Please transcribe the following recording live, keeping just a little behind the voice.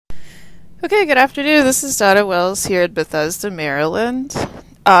Okay, good afternoon. This is Donna Wells here in Bethesda, Maryland.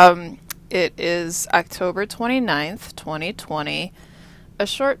 Um, it is October 29th, 2020. A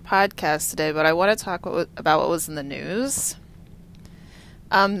short podcast today, but I want to talk about what was in the news.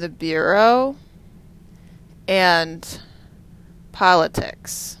 The Bureau and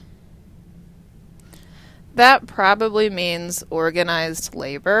politics. That probably means organized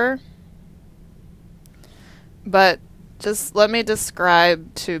labor, but just let me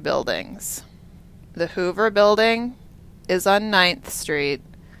describe two buildings. The Hoover Building is on 9th Street.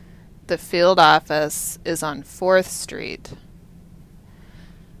 The field office is on 4th Street.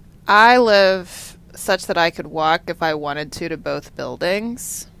 I live such that I could walk if I wanted to both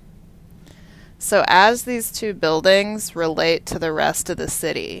buildings. So as these two buildings relate to the rest of the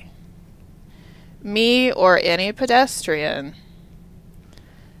city, me or any pedestrian.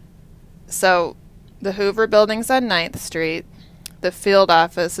 So the Hoover Building's on 9th Street. The field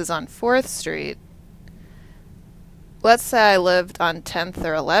office is on 4th Street. Let's say I lived on 10th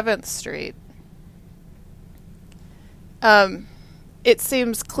or 11th Street. It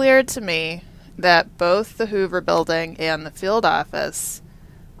seems clear to me that both the Hoover Building and the field office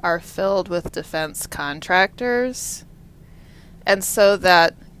are filled with defense contractors. And so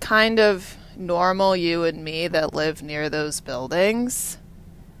that kind of normal you and me that live near those buildings,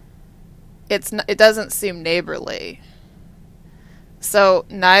 it doesn't seem neighborly. So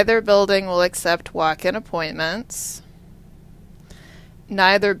neither building will accept walk-in appointments.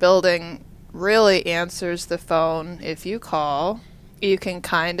 Neither building really answers the phone if you call. You can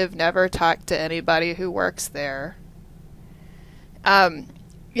kind of never talk to anybody who works there.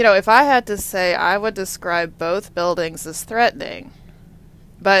 If I had to say, I would describe both buildings as threatening.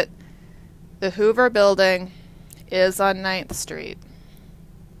 But the Hoover Building is on 9th Street.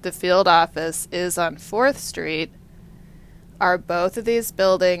 The field office is on 4th Street. Are both of these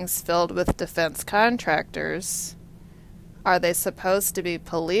buildings filled with defense contractors? Are they supposed to be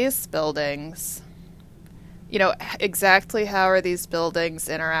police buildings? Exactly how are these buildings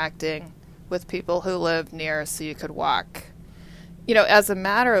interacting with people who live near so you could walk? As a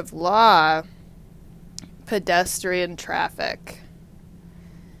matter of law, pedestrian traffic,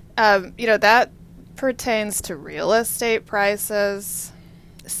 that pertains to real estate prices,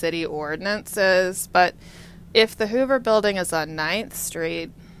 city ordinances, but if the Hoover Building is on 9th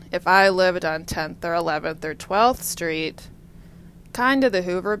Street, if I lived on 10th or 11th or 12th Street, kind of the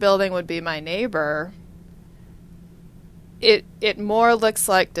Hoover Building would be my neighbor. It more looks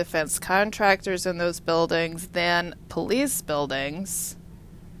like defense contractors in those buildings than police buildings.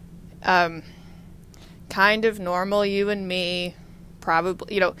 Kind of normal you and me,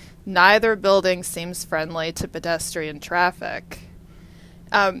 probably, neither building seems friendly to pedestrian traffic.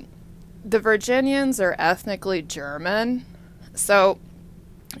 The Virginians are ethnically German, so,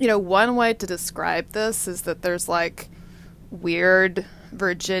 one way to describe this is that there's like weird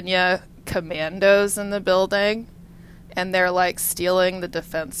Virginia commandos in the building, and they're like stealing the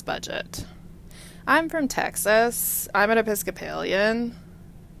defense budget. I'm from Texas. I'm an Episcopalian.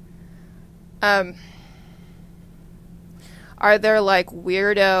 Are there like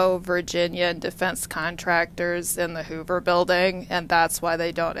weirdo Virginia defense contractors in the Hoover Building, and that's why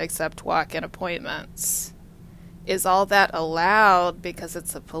they don't accept walk-in appointments? Is all that allowed because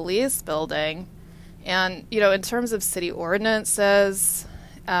it's a police building? And, in terms of city ordinances,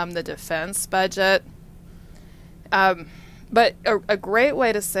 the defense budget, but a great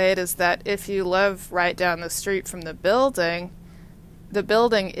way to say it is that if you live right down the street from the building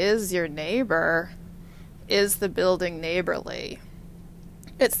is your neighbor. Is the building neighborly?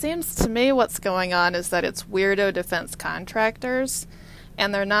 It seems to me what's going on is that it's weirdo defense contractors,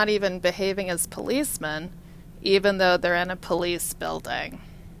 and they're not even behaving as policemen, even though they're in a police building.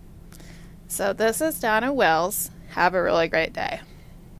 So this is Donna Wells. Have a really great day.